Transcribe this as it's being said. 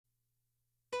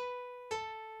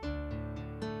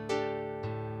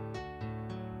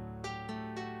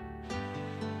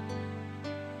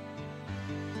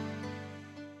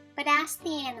But ask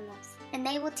the animals, and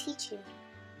they will teach you.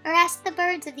 Or ask the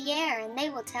birds of the air, and they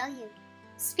will tell you.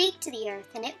 Speak to the earth,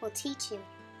 and it will teach you.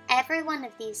 Every one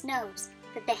of these knows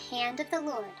that the hand of the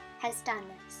Lord has done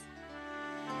this.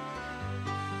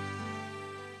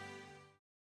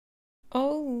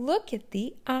 Oh, look at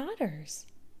the otters.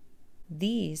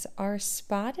 These are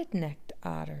spotted-necked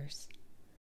otters.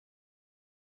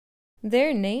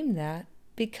 They're named that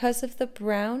because of the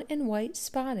brown and white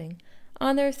spotting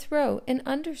on their throat and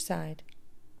underside.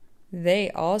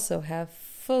 They also have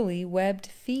fully webbed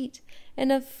feet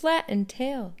and a flattened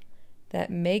tail that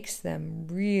makes them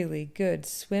really good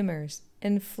swimmers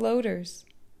and floaters.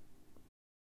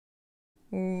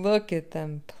 Look at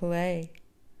them play.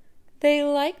 They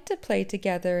like to play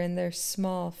together in their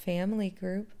small family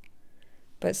group.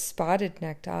 But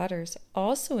spotted-necked otters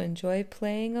also enjoy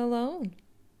playing alone.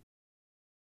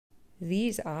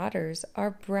 These otters are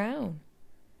brown,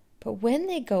 but when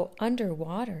they go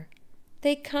underwater,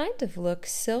 they kind of look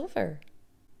silver.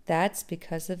 That's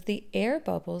because of the air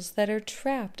bubbles that are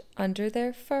trapped under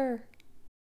their fur.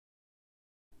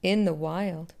 In the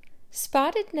wild,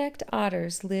 spotted-necked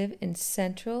otters live in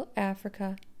Central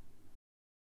Africa.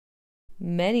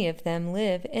 Many of them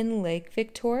live in Lake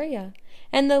Victoria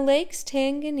and the Lakes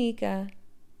Tanganyika.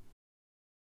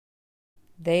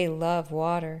 They love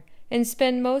water and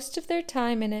spend most of their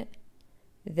time in it.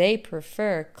 They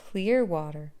prefer clear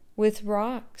water with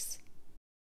rocks.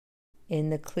 In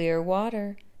the clear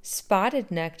water,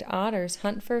 spotted-necked otters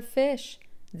hunt for fish,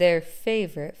 their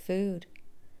favorite food.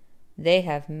 They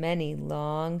have many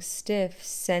long, stiff,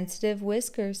 sensitive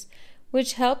whiskers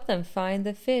which help them find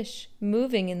the fish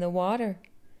moving in the water.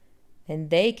 And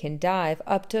they can dive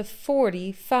up to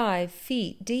 45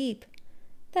 feet deep.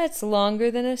 That's longer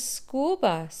than a school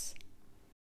bus.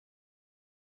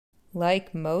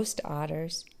 Like most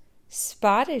otters,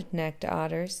 spotted-necked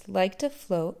otters like to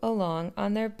float along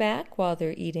on their back while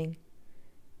they're eating.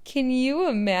 Can you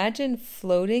imagine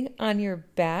floating on your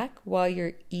back while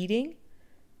you're eating?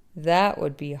 That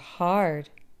would be hard.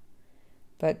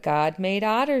 But God made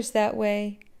otters that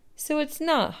way, so it's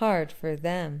not hard for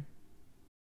them.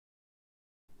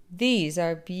 These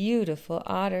are beautiful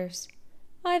otters.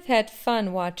 I've had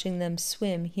fun watching them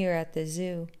swim here at the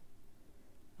zoo.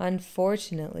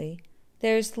 Unfortunately,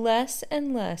 there's less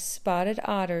and less spotted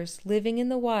otters living in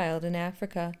the wild in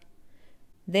Africa.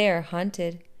 They are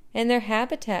hunted, and their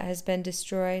habitat has been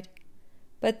destroyed.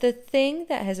 But the thing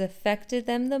that has affected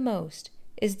them the most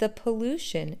is the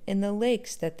pollution in the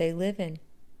lakes that they live in.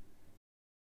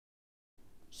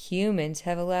 Humans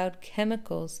have allowed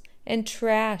chemicals and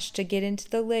trash to get into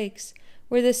the lakes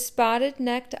where the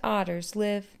spotted-necked otters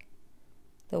live.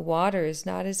 The water is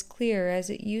not as clear as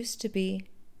it used to be.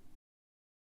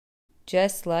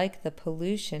 Just like the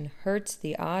pollution hurts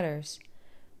the otters,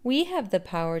 we have the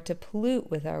power to pollute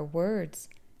with our words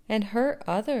and hurt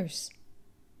others.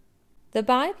 The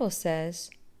Bible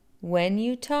says, "When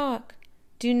you talk,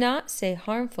 do not say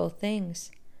harmful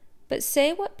things, but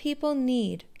say what people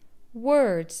need,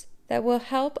 words that will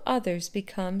help others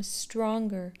become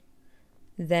stronger.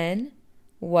 Then,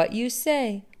 what you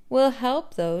say will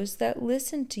help those that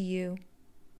listen to you."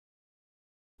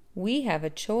 We have a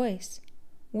choice.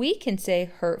 We can say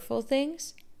hurtful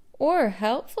things or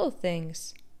helpful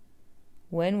things.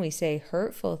 When we say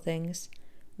hurtful things,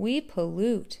 we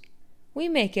pollute. We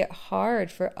make it hard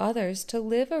for others to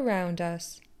live around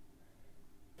us.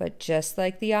 But just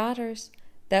like the otters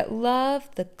that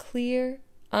love the clear,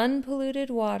 unpolluted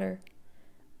water,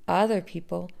 other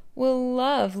people will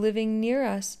love living near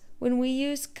us when we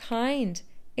use kind,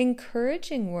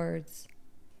 encouraging words.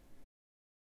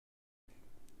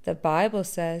 The Bible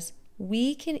says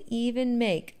we can even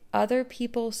make other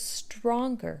people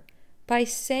stronger by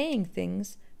saying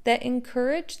things that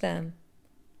encourage them.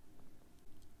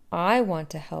 I want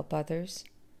to help others.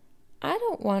 I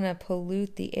don't want to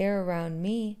pollute the air around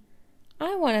me.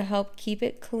 I want to help keep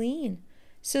it clean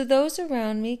so those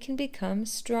around me can become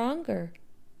stronger.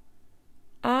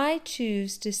 I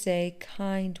choose to say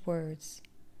kind words.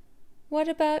 What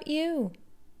about you?